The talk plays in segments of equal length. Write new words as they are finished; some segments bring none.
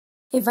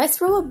If I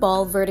throw a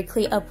ball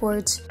vertically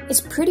upwards,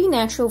 it's pretty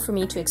natural for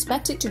me to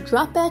expect it to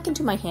drop back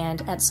into my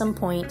hand at some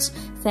point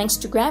thanks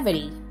to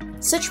gravity.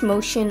 Such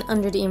motion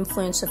under the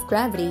influence of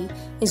gravity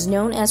is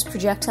known as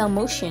projectile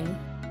motion.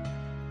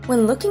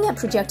 When looking at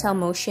projectile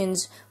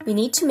motions, we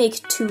need to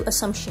make two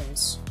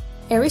assumptions.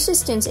 Air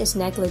resistance is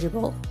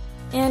negligible,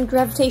 and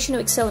gravitational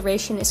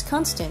acceleration is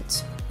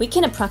constant. We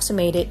can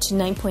approximate it to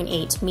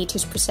 9.8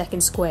 meters per second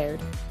squared.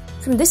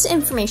 From this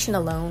information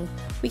alone,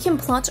 we can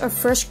plot our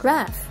first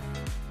graph,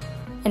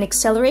 an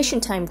acceleration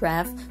time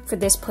graph for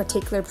this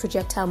particular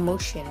projectile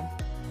motion.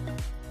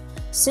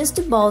 Since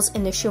the ball's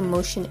initial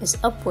motion is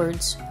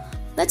upwards,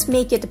 let's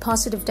make it the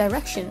positive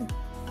direction.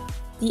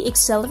 The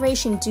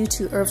acceleration due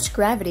to Earth's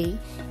gravity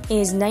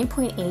is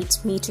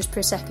 9.8 meters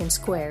per second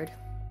squared.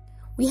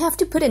 We have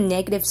to put a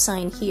negative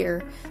sign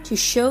here to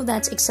show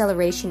that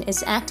acceleration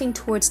is acting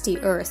towards the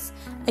Earth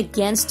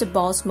against the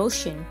ball's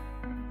motion.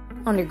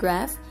 On the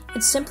graph,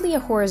 it's simply a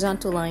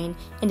horizontal line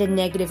in the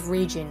negative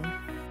region.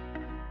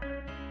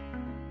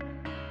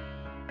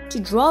 To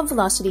draw a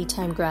velocity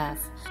time graph,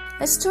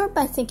 let's start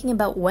by thinking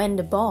about when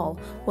the ball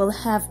will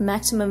have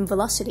maximum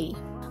velocity.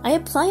 I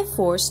apply a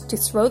force to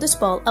throw this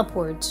ball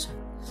upwards,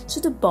 so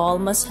the ball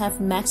must have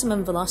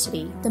maximum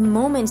velocity the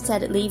moment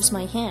that it leaves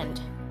my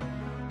hand.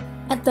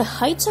 At the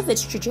height of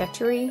its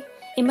trajectory,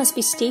 it must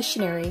be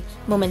stationary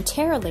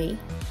momentarily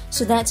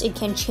so that it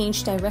can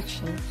change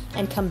direction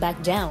and come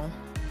back down.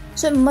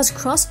 So it must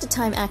cross the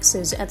time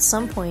axis at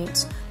some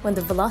point when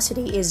the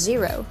velocity is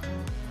 0.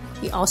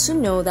 We also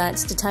know that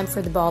the time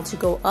for the ball to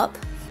go up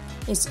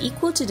is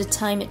equal to the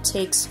time it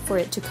takes for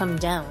it to come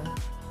down.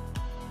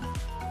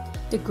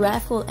 The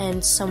graph will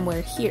end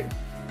somewhere here.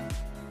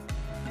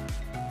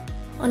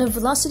 On a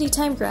velocity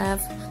time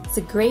graph,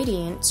 the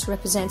gradient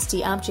represents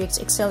the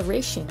object's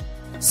acceleration.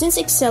 Since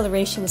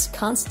acceleration is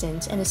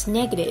constant and is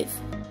negative,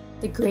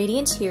 the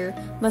gradient here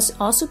must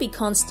also be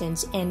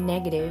constant and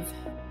negative.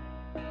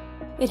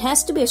 It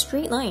has to be a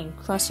straight line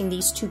crossing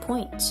these 2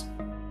 points.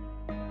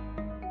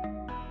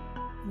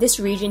 This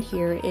region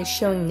here is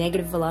showing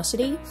negative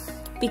velocity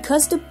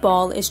because the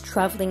ball is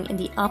traveling in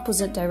the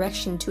opposite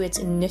direction to its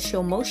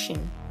initial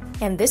motion.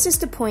 And this is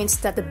the point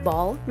that the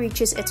ball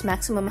reaches its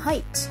maximum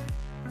height.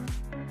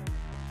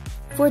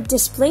 For a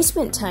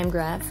displacement time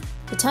graph,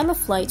 the time of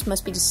flight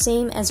must be the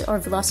same as our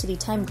velocity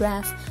time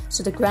graph,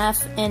 so the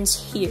graph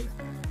ends here.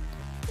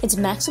 Its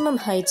maximum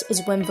height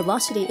is when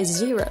velocity is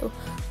 0,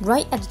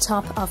 right at the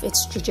top of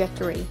its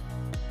trajectory.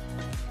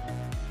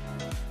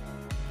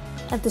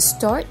 At the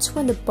start,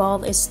 when the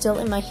ball is still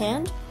in my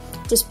hand,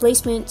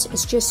 displacement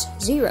is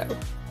just 0.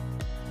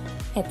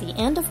 At the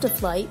end of the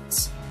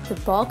flight, the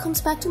ball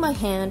comes back to my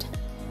hand,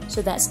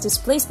 so that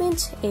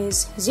displacement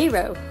is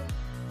 0.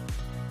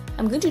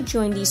 I'm going to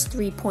join these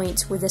 3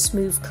 points with a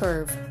smooth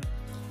curve,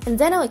 and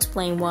then I'll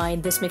explain why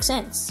this makes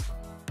sense.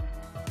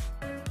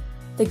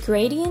 The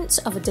gradient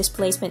of a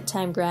displacement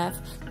time graph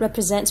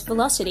represents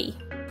velocity.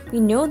 We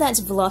know that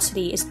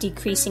velocity is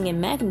decreasing in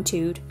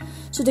magnitude,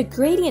 so the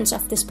gradient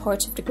of this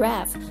part of the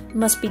graph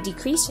must be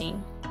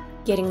decreasing,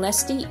 getting less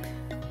steep.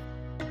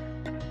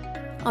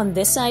 On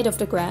this side of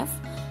the graph,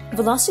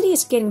 velocity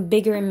is getting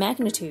bigger in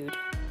magnitude,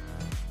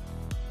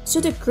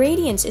 so the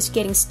gradient is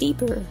getting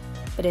steeper,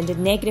 but in the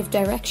negative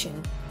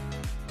direction.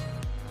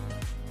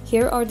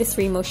 Here are the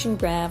 3 motion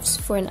graphs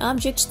for an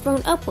object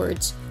thrown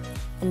upwards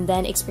and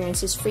then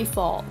experiences free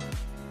fall.